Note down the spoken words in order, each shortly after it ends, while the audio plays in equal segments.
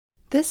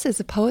This is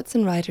a Poets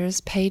and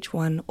Writers Page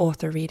 1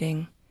 author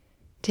reading.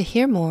 To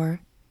hear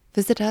more,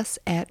 visit us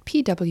at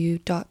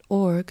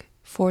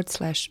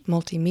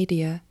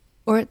pw.org/multimedia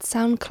or at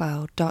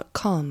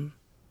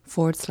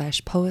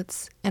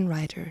soundcloud.com/poets and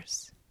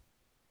writers.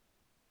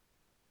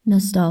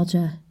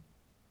 Nostalgia.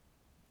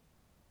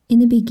 In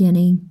the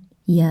beginning,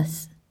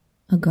 yes,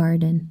 a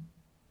garden,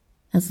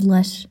 as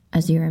lush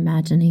as you're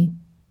imagining.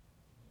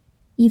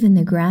 Even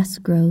the grass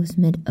grows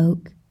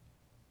mid-oak.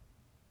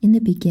 In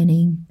the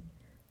beginning,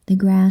 the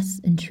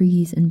grass and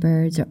trees and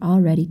birds are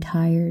already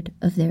tired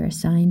of their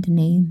assigned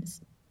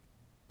names.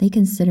 They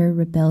consider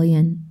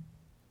rebellion.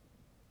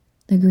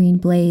 The green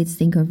blades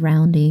think of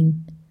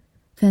rounding.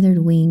 Feathered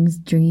wings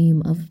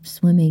dream of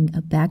swimming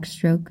a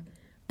backstroke,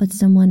 but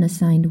someone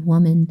assigned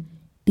woman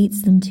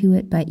beats them to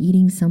it by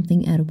eating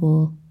something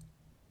edible.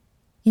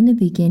 In the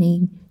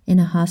beginning, in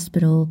a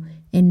hospital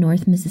in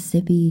North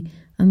Mississippi,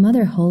 a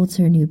mother holds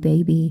her new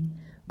baby,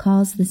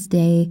 calls this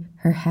day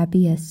her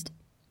happiest.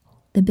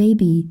 The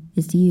baby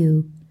is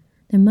you.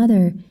 The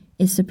mother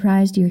is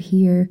surprised you're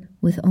here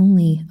with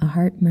only a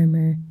heart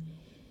murmur.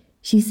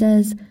 She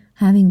says,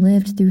 having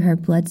lived through her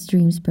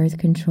bloodstream's birth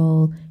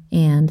control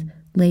and,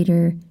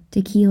 later,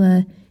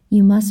 tequila,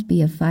 you must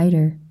be a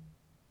fighter.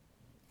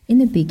 In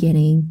the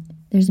beginning,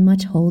 there's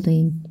much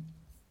holding.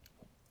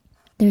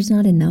 There's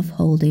not enough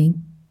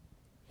holding.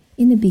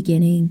 In the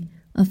beginning,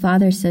 a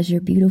father says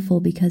you're beautiful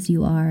because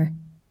you are.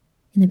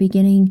 In the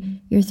beginning,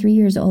 you're 3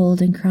 years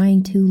old and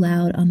crying too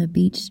loud on the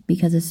beach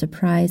because a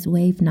surprise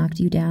wave knocked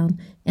you down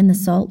and the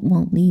salt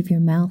won't leave your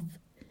mouth.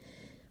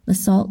 The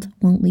salt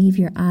won't leave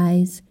your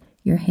eyes,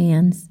 your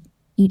hands,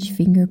 each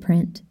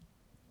fingerprint.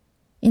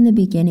 In the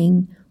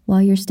beginning, while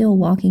you're still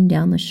walking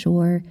down the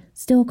shore,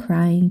 still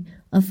crying,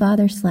 a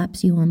father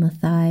slaps you on the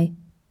thigh.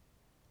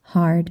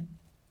 Hard.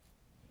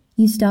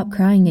 You stop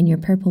crying in your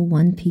purple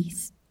one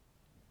piece.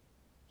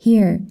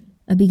 Here,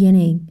 a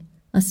beginning,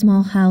 a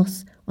small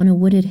house on a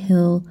wooded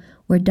hill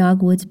where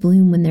dogwoods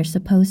bloom when they're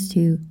supposed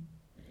to.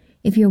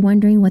 If you're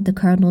wondering what the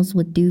cardinals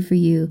would do for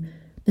you,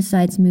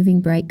 besides moving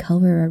bright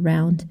color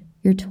around,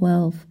 you're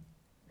 12.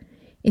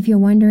 If you're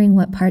wondering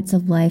what parts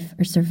of life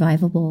are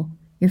survivable,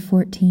 you're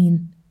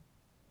 14.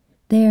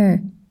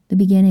 There, the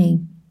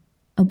beginning,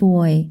 a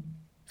boy,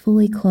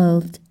 fully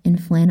clothed in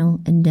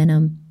flannel and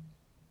denim.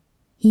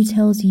 He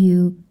tells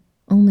you,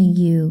 only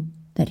you,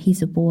 that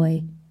he's a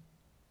boy.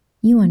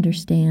 You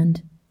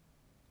understand.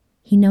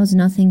 He knows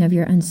nothing of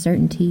your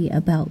uncertainty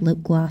about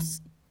lip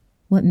gloss,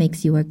 what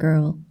makes you a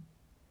girl.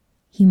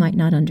 He might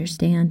not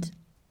understand.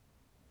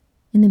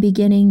 In the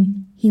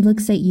beginning, he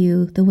looks at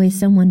you the way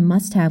someone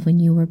must have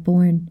when you were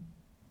born.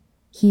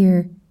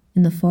 Here,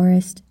 in the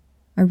forest,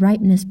 a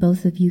ripeness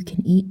both of you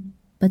can eat,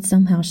 but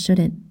somehow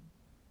shouldn't.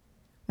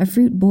 A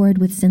fruit bored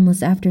with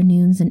sinless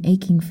afternoons and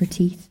aching for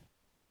teeth.